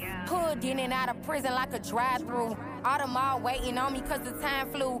waist. Pulled in and out of prison like a drive-through. All the mall waiting on me cause the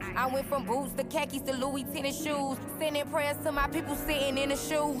time flew. I went from boots to khakis to Louis tennis shoes. Sending prayers to my people sitting in the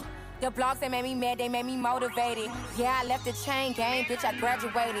shoe. The blogs, they made me mad, they made me motivated. Yeah, I left the chain gang, bitch, I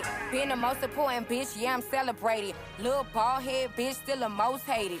graduated. Been the most important bitch, yeah, I'm celebrated. Little bald head bitch, still the most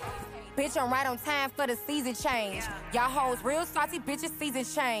hated. Bitch, I'm right on time for the season change. Y'all hoes real salty bitches, season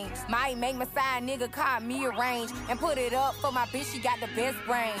change. Might make my side nigga call me arrange and put it up for my bitch, she got the best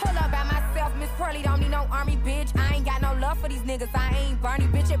brain. Pull up by myself, Miss Pearly, don't need no army, bitch. I ain't got no love for these niggas, I ain't Bernie,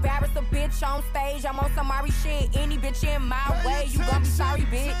 bitch. Embarrass a bitch on stage, I'm on some Ari shit. Any bitch in my way, you gon' be sorry,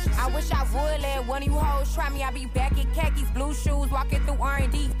 bitch. I wish I would let one of you hoes try me. I be back in khakis, blue shoes, walking through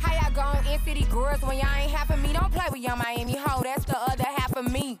R&D. How y'all gon' in-city girls when y'all ain't half of me? Don't play with Young Miami hoe, that's the other half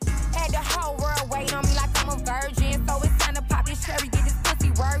of me. Had the whole world waiting on me like I'm a virgin. So it's time to pop this cherry, get this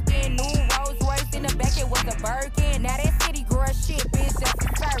pussy working. New Rolls Royce in the back, it was a Birkin. Now that city girl shit, bitch, that's a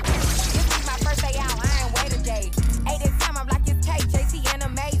service. This is my first day out, I ain't wait a day. 8 this time, I'm like it's cake, JT and a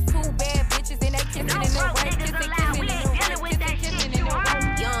maze. 2 bad bitches and they kissing in the rain. Kissing in the rain, kissing in the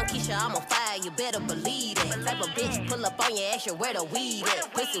rain. Young Keisha, I'm on fire, you better believe it. Type of bitch, pull up on your ass, you where the weed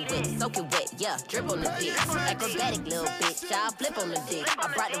at. Pussy wet, soak it wet, yeah, drip on the dick. Acrobatic little bitch, I'll flip on the dick.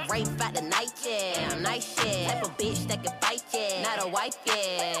 I brought the rape out the night, yeah, nice shit. Type of bitch that can fight, yeah, not a wife,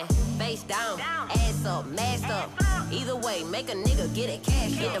 yeah. Face down, ass up, mask up. Either way, make a nigga get it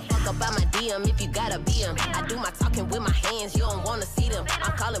cash. Get the fuck up out my DM if you gotta be him. I do my talking with my hands, you don't wanna see them.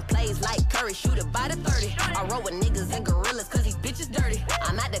 I'm calling plays like Curry, shoot it by the 30. I roll with niggas and gorillas cause these bitches dirty.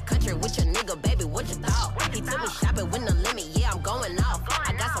 I'm out the country with your nigga, baby, what you thought? He took me shopping with no limit, yeah, I'm going off.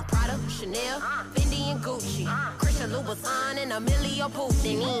 I got some Prada, Chanel, Fendi and Gucci, Christian Louboutin and Emilio Pucci.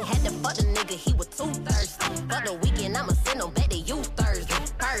 Then he ain't had to fuck the nigga, he was too thirsty. But the weekend, I'ma send him back to you Thursday.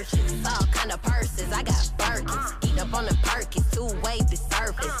 Purchase, all kind of purses, I got Birkins. Eat up on the Perkins, 2-way the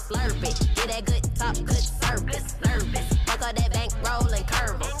surface. Slurp it, get that good top, good service. Nervous, fuck all that bank roll and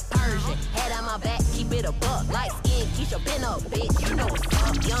curve Persian, head on my back, keep it a buck. Light skin, Keisha, been up, bitch, you know what's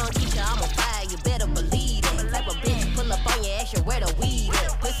up. Young Keisha, I'm on fire, you better believe it. Type of bitch, pull up on your ass, you where the weed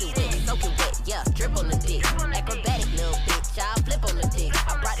at. Pussy wet, soak it wet, yeah, drip on the dick. Acrobatic little bitch, I'll flip on the dick.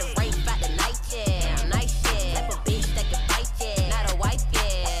 I brought the rape out the night, yeah, nice shit. Type of bitch that can fight, yeah, not a wife,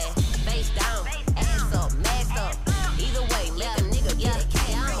 yeah. Face down, ass up, mask up. Either way, make a nigga get it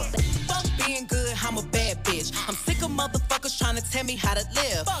cash. Fuck being good, I'm a bad bitch. I'm sick of motherfuckers trying to tell me how to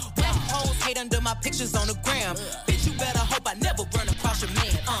live. Whack hoes hate under my pictures on the gram. Bitch, you better hope I never run across your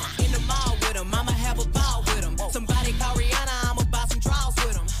man. In the mall with him, I'ma have a ball with him. Somebody call Rihanna, I'ma buy some draws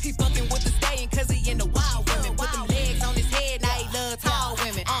with him. He fucking with the stallion cause he in the wild women. Put them legs on his head, now he love tall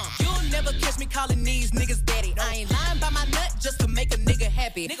women. You'll never catch me calling these niggas daddy. I ain't lying by my nut just to make a nigga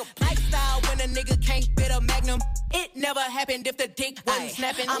happy. Lifestyle when a nigga can't fit a magnum. It never happened if the dick wasn't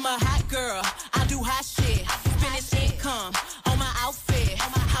snapping. I'm a hot girl, I do hot shit. Finish income on my outfit.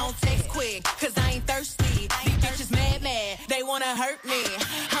 I don't text quick, cause I ain't thirsty. These bitches mad, they wanna hurt me.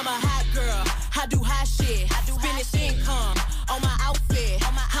 I'm a hot girl, I do hot shit. Finish income on my outfit.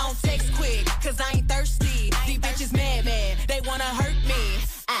 I don't text quick, cause I ain't thirsty. These bitches mad, they wanna hurt me.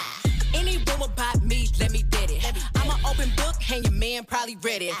 Any rumor about me, let me dead it. I'm an open book, and your man probably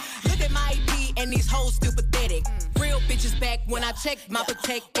read it. Look at my EP, and these hoes still pathetic. Real bitches back when I check my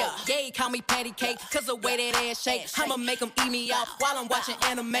protector. Yeah, call me patty cake, cause the way that ass shake. I'ma make them eat me out while I'm watching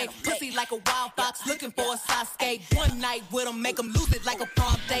anime. Pussy like a wild fox, looking for a Sasuke. One night with them, make them lose it like a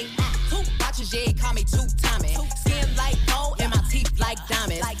prom date. 2 watches, yeah, call me 2-timing. Skin like gold, and my teeth like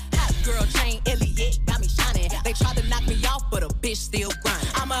diamonds. Hot girl chain, Elliot, got me shining. They tried to knock me off, but a bitch still grinding.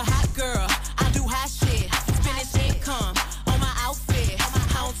 I'm a hot girl, I do hot shit. Finish income on my outfit.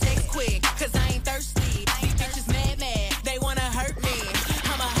 I don't text quick, cause I ain't thirsty. These bitches mad, they wanna hurt me.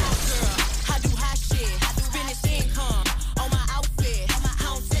 I'm a hot girl, I do hot shit. Finish income on my outfit. I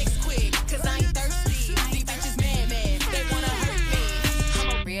don't text quick, cause I ain't thirsty. These bitches mad, they wanna hurt me.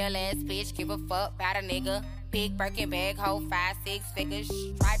 I'm a real ass bitch, give a fuck about a nigga. Big Birkin bag, hold 5-6 figures.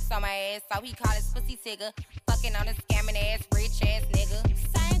 Stripes on my ass, so he call his pussy tigger. Fucking on a scamming ass, rich ass nigga.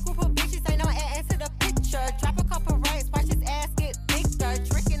 Same group of bitches, ain't no ass to the picture. Drop a couple rights, watch his ass get bigger.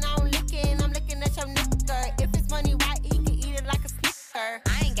 Tricking on licking, I'm looking at your nigga. If it's money right, he can eat it like a snicker.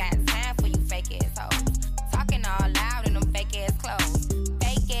 I ain't got time for you fake ass hoes. Talking all loud in them fake ass clothes.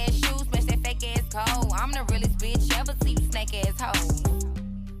 Fake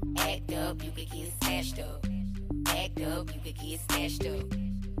up, you could get snatched up. Act up, you could get snatched up.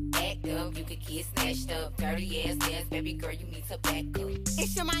 Act up, you could get snatched up. Dirty ass dance, baby girl, you need to back up.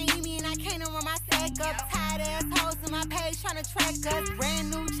 It's your Miami and I can't run my sack up. Tired ass hoes in my page tryna track us.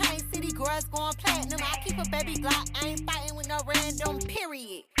 Brand new chain city girls going platinum. I keep a baby Glock, I ain't fighting with no random,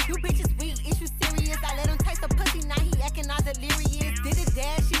 period. You bitches weak, is you serious? I let him taste the pussy, now he acting all delirious. Did a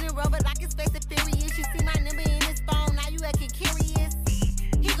dash, she done rubber like his face is furious. You see my number in his phone, now you acting curious.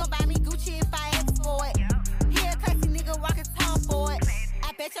 He gon' buy me Gucci if I ask for it. He a classy nigga walking tall for it.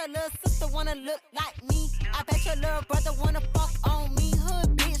 I bet your little sister wanna look like me. I bet your little brother wanna fuck on me.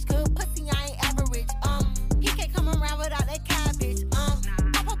 Hood bitch, good pussy, I ain't average. He can't come around without that cabbage.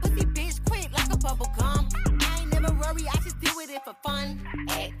 Pop a pussy bitch quick like a bubble gum. I ain't never worry, I just deal with it for fun.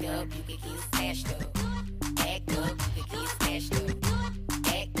 Act up, you could get snatched up. Act up, you could get snatched up.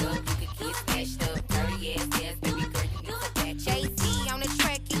 Act up, you could get snatched up. Dirty ass dance, baby girl, you need to back. JC on the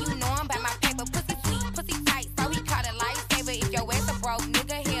track, and you know I'm by my paper. Pussy sweet, pussy tight, so he caught a lifesaver. If your ass a broke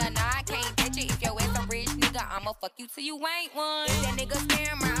nigga, hell nah, I can't catch it. If your ass a rich nigga, I'ma fuck you till you ain't one. If that nigga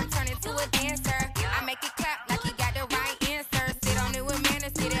scammer, I'm turning to a dancer. I make it clap like he got the right answer. Sit on it with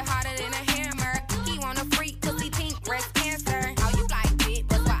manners, hit it harder than a hammer. He want a freak, pussy pink, breast cancer. Oh, you like big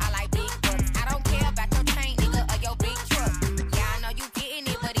butts, but I like big butts. I don't care about your chain, nigga, or your big truck. Yeah, I know you getting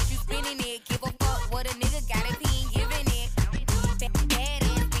it, but if you spending it, give a fuck what a nigga got if he ain't giving it. Bad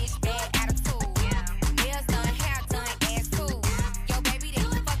ass bitch, bad attitude. Nails done, hair done, ass too. Yo, baby, they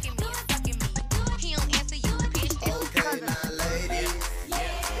fucking me and sucking me. He don't answer you, bitch. Okay, now ladies,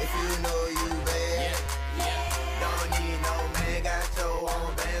 if you know you bad, don't need no man, got your own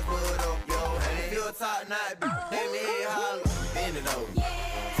bands, put up your hand. If you a top night, let me holler. Bend it over,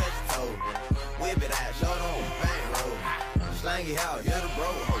 touch your toe, whip it out, show them, bang roll. Slang it out, you're the bro,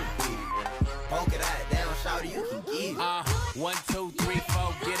 hold beat. Poke it out, down, shout you can get it. 1, 2, 3,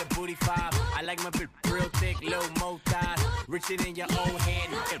 4, get a booty 5. I like my bitch real thick, little more thighs. Richer than your own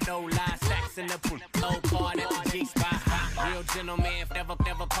hand, no lies. Stacks in the pool, old part at the G-spot. Real gentleman,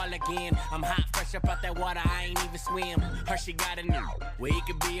 never call again. I'm hot, fresh up out that water, I ain't even swim. Her, she got a new, where he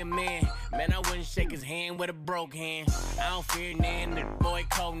could be a man. Man, I wouldn't shake his hand with a broke hand. I don't fear nan, the boy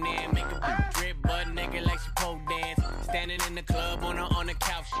Conan. Make a bitch drip, butt naked like she pole dance. Standing in the club on the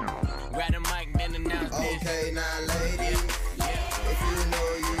couch. Grab the mic, then announce this. Okay, now ladies, if you know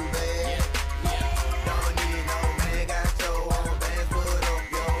you bad, don't need no man, got your own bands, put up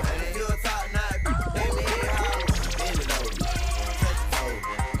your hand. If you a top night, let me holler. Bend it over, touch your toe,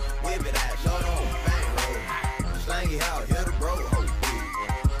 whip it out, show them, bang roll. Slang it out, you're the bro, hold beat.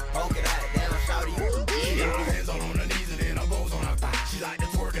 Poke it out, down, shout you can get it. Her hands all on her knees and then her bows on her thigh. She like to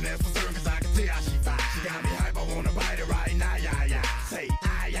twerk and that's for certain, cause I can tell how she fine. She got me hype, I wanna bite it right now, yeah. Say,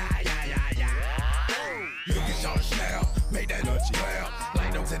 yeah. Look at y'all snap, make that nutty laugh.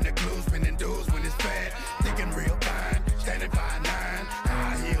 Like those in the clues, spinning dudes when it's bad. Thinking real fine, standing 5'9",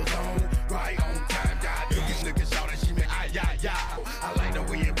 high heels on, right on time. God, look at y'all that she make, yeah. I like the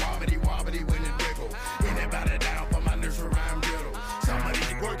way it wobbly when it wiggle. Anybody down for my nursery rhyme riddle. Somebody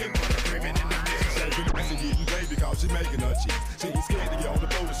working for the crimin in the middle. Shaking the ass and getting paid because she making her cheese. She ain't scared to get on the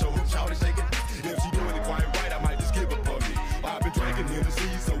floor to show her shout shake it. If she doing it quite right, I might just give her puppy. I've been drinking in the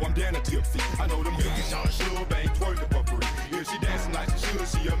sea, so I'm down to tipsy. I know them hookies y'all sure bank twerking for free. If she dancing like she should,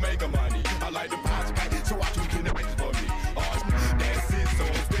 she'll make her money. I like the pounds back, so I tweak in the rest for me. That's it, so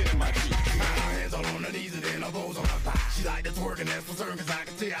I'm spinning my cheek. Her hands all on her knees and then her bows on her thigh. She like to twerk and that's for certain, cause I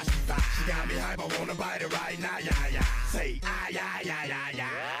can tell how she fine. She got me hype, I wanna bite it right now, yeah. Say, yeah.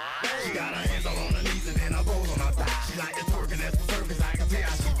 She got her hands all on her knees and then her bows on her thigh. She like to twerk and that's for certain, cause I can tell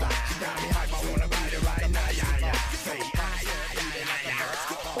how she fine. She got me hype, I wanna bite it right now, yeah. Say, yeah.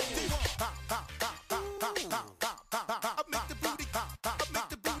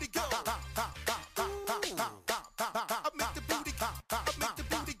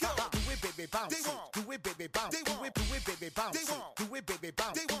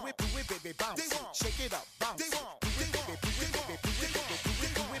 Shake it up, bounce.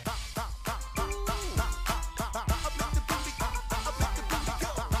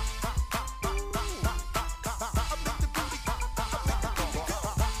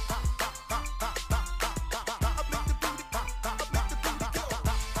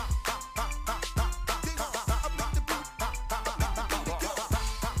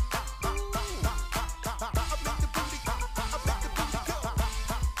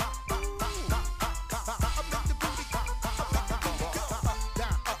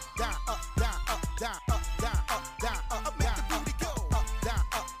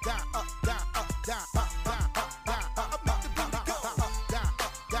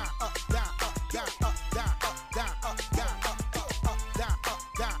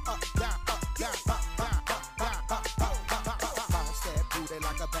 down.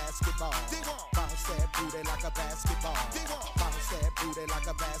 booty like a basketball. Bounce that booty like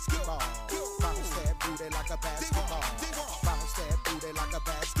a basketball. Bounce that booty like a basketball. Bounce that booty like a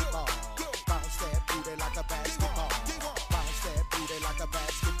basketball. Bounce that booty like a basketball. Bounce that booty like a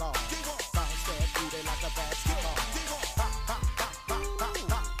basketball. Bounce that booty like a basketball.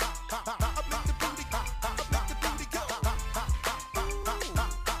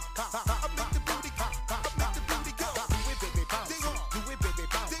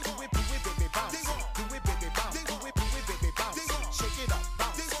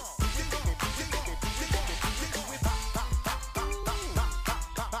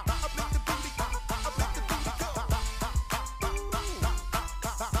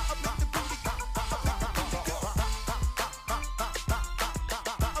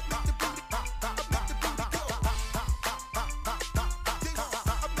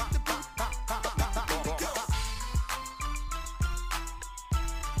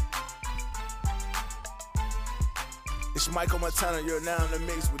 It's Michael Montana, you're now in the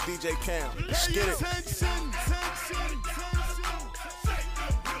mix with DJ Cam. Let's get it.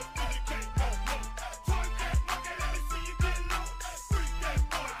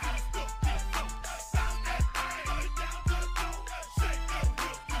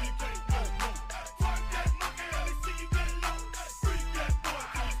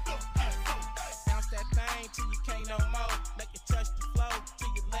 Bounce that thing till you can't no more. Make it touch the floor till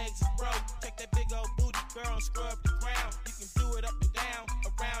your legs is broke. Take that big old booty, girl, and scrub the ground. You can do it up and down,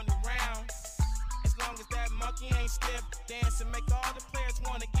 around and round. As long as that monkey ain't stiff, dance and make all the players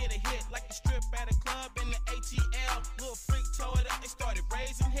wanna get a hit. Like a strip at a club in the ATL. Little freak tore it up, they started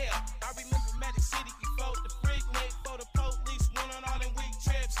raising hell. I remember Magic City before the freak night, before the police went on all them weak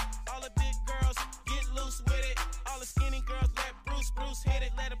trips. All the big girls get loose with it. All the skinny girls let Bruce hit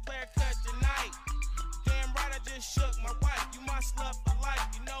it. Let a player cut tonight. Damn right, I just shook my wife. You my slut for life.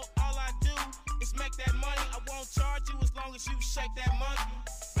 You know all I do is make that money. I won't charge you as long as you shake that monkey.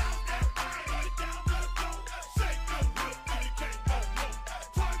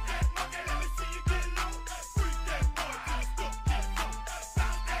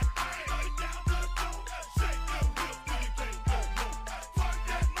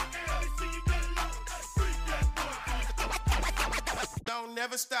 Don't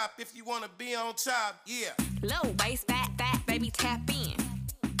never stop if you wanna be on top, yeah. Low waist, fat, baby, tap in.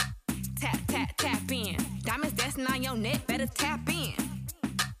 Tap, tap, tap in. Diamonds dancing on your neck, better tap in.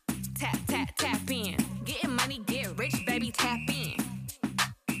 Tap, tap, tap in. Getting money, get rich, baby, tap in.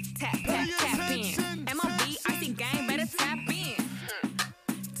 Tap, tap, tap in. MLB, icy gang, better tap in.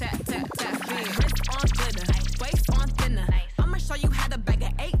 Tap, tap, tap in. Wrist on glitter, waist on thinner. I'ma show you how to bag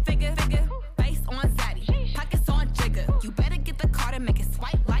an 8-figure. Face on zaddy, pockets on jigger. You better get the card and make it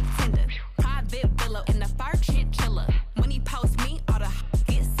swipe like Tinder. Private villa in the fur chinchilla. When he post me, all the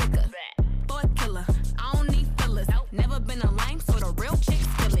get sicker. Boy killer, I don't need fillers. Never been a lame, so the real chicks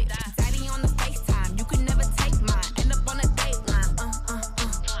feel it. Daddy on the FaceTime, you can never take mine. End up on a dateline,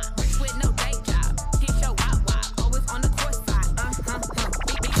 Rich with no day job. Hit your wop, always on the court side,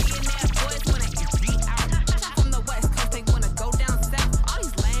 Billionaire boys wanna eat out. From the West Coast, they wanna go down south. All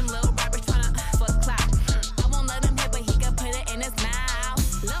these lame little rappers tryna fuck clout. I won't let him hit, but he can put it in his mouth.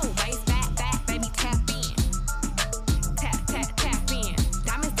 Low waist, fat, baby, tap in. Tap, tap, tap in.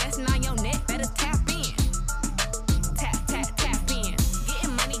 Diamonds dancing on your neck, better tap in. Tap, tap, tap in.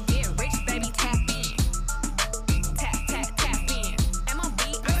 Getting money, get rich, baby, tap in. Tap, tap, tap in. MLB,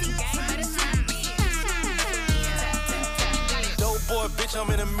 icy gang, better tap in. Tap, tap, tap, got it. Dope boy, bitch, I'm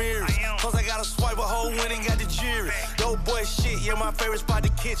in the mirror. Plus I got a swipe a hoe when ain't got the jury. Dope boy shit, yeah, my favorite spot the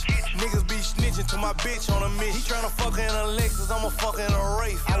kitchen. Niggas be snitching to my bitch on a mission. He tryna fuck her in a Lexus, I'ma fuck her in a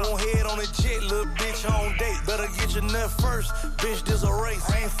Wraith. I won't head on a jet, little bitch on date. Better get your nut first, bitch, this a race.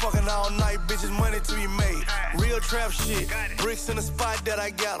 I ain't fucking all night, bitches, money to be made. Real trap shit, bricks in the spot that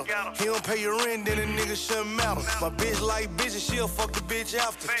I got him. He don't pay your rent, then the nigga shouldn't matter. My bitch like bitches, she'll fuck the bitch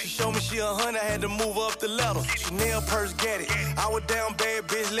after. She showed me she 100, had to move up the ladder. Chanel purse, get it. I was down bad,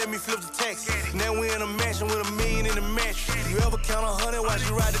 bitch, let me flip the taxi. Now we in a mansion with $1 million in the mattress. You ever count 100 while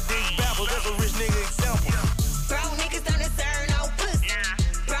you ride the dick backwards? That's a rich nigga example. Broke niggas don't deserve no pussy.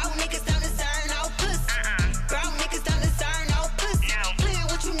 Broke niggas don't deserve no pussy. Broke niggas don't deserve no pussy. Playing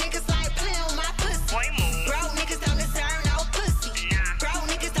with you niggas like playing with my pussy. Broke niggas don't deserve no pussy. Broke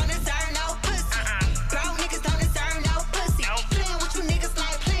niggas don't deserve no pussy. Broke niggas don't deserve no pussy. Playing with you niggas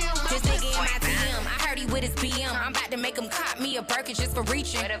like playing with my pussy. This nigga in my DM, I heard he with his BM. I'm about to make him cop me a Birkin just for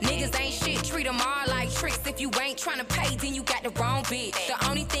reaching. Niggas ain't shit, treat them all like tricks. If you ain't tryna pay, then you got the wrong bitch. The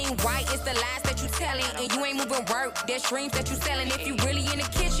only thing right is the lies that you telling, and you ain't moving work. There's dreams that you selling. If you really in the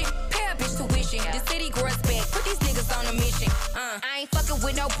kitchen, pay a bitch tuition. The city girls back, put these niggas on a mission. I ain't fucking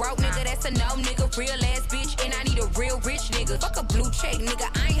with no broke nigga, that's a no nigga. Real ass bitch. Fuck a blue check, nigga,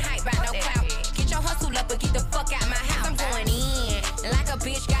 I ain't hype by no clout. Get your hustle up or get the fuck out my house. I'm going in like a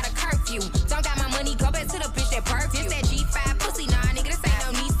bitch got a curfew. Don't got my money, go back to the bitch that birthed you. This that G5 pussy, nah, nigga, this ain't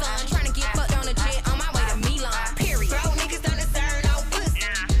no Nissan. Tryna get fucked on a jet on my way to Milan, period. Bro, niggas don't deserve no pussy.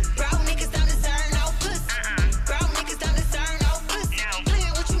 Bro, niggas don't deserve no pussy. Bro, niggas don't deserve no pussy.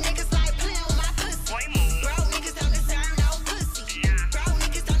 Playing with you niggas like playing with my pussy. Bro, niggas don't deserve no pussy. Bro,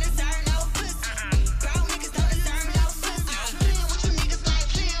 niggas don't deserve no pussy. Bro, niggas don't deserve no pussy. Playing with you niggas like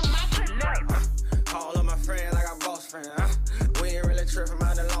playing with my pussy. All of my friends, I got boss friends. We ain't really tripping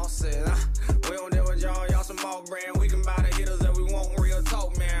about the losses. We don't deal with y'all some more brand. We can buy the hitters that we want, real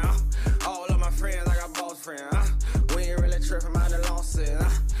talk, man. All of my friends, I got boss friends. We ain't really tripping about the losses.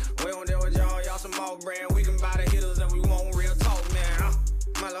 We don't deal with y'all some more brand. We can buy the hitters that we want, real talk, man.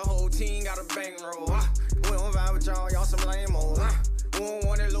 My little whole team got a bankroll. We don't vibe with y'all some lame-os. We don't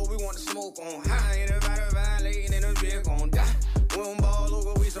want it low, we want the smoke on. Anybody violating in a big gon' die. We don't ball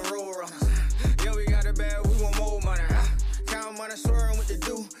over, we some roll runners. Yeah, we got it bad, we want more money. Count money, swearing what to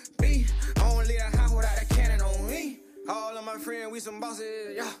do. B, I don't leave the house without a cannon on me. All of my friends, we some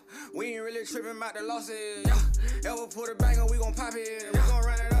bosses, yeah. We ain't really tripping about the losses, yeah. Ever put it back and we gon' pop it. We gon'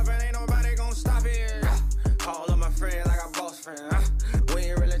 run it up and ain't nobody gon' stop it, yeah. All of my friends, I got boss friends, we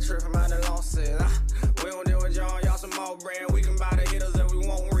ain't really tripping about the losses, We don't deal with y'all some more brand. We can buy the hitters that we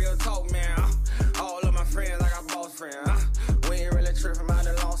want, real talk, man. All of my friends, I got boss friends, we ain't really tripping about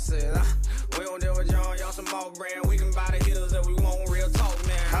the losses, We don't deal with y'all some more brand. We can buy the hitters that we want, real talk,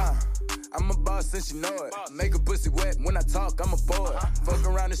 man. I'm a boss since you know it. Make a pussy wet when I talk, I'm a boy. Fuck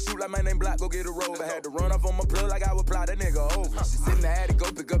around and shoot like my name Block, go get a robe. I had to run off on my plug like I would ply that nigga over. She sit in the attic, go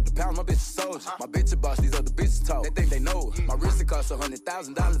pick up the pounds, my bitch a soldier. My bitch a boss, these other bitches talk. They think they know it. My wrist it costs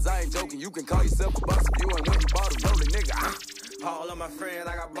 $100,000, I ain't joking. You can call yourself a boss if you ain't went and bought a rolling nigga. All of my friends,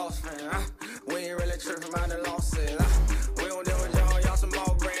 I got boss friends. We ain't really tripping about the losses. We don't deal with y'all some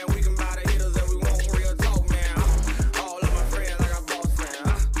more brand. We can buy the hitters that we want, real talk, man. All of my friends, I got boss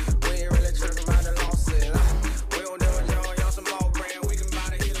friends. We ain't really tripping about the losses. We don't deal with y'all some more brand. We can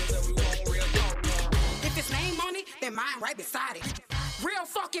buy the hitters that we want, real talk, man. If it's name on it, then mine right beside it. Real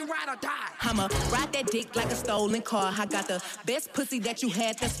fucking ride or die. I'ma ride that dick like a stolen car. I got the best pussy that you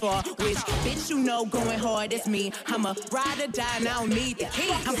had thus far. Which bitch you know going hard as me. I'ma ride or die and I don't need the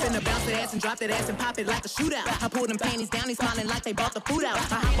key. I'm finna bounce that ass and drop that ass and pop it like a shootout. I pull them panties down, they smiling like they brought the food out.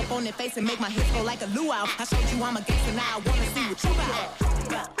 I hop up on their face and make my hips go like a luau. I showed you I'm a gangster, now I wanna see what you about.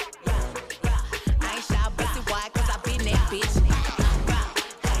 I ain't shy, pussy wide, cause I been that bitch.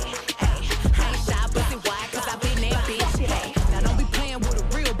 I ain't shy, pussy wide, cause I been that bitch. Hey, now don't be playing with a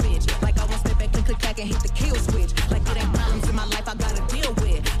real bitch. Like I won't step back and click back and hit the kill switch. Like it ain't problems in my life I gotta deal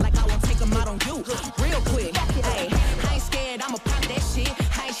with. Like I won't take them out on you real quick. Hey, I ain't scared, I'ma pop that shit.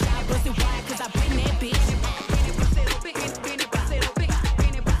 I ain't shy, pussy wide, cause I been that bitch.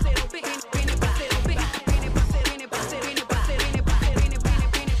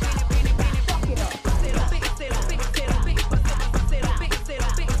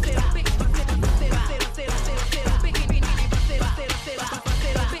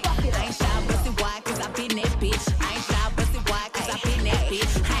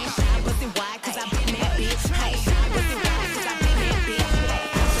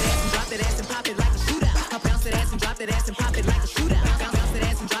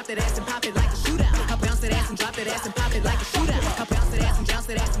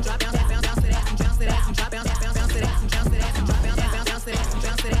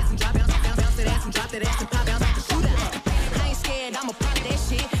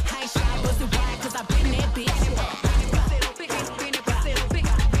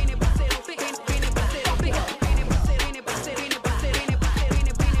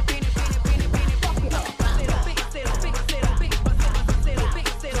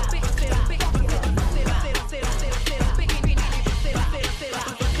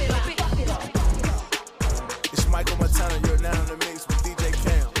 It's Michael Montana, you're now in the mix.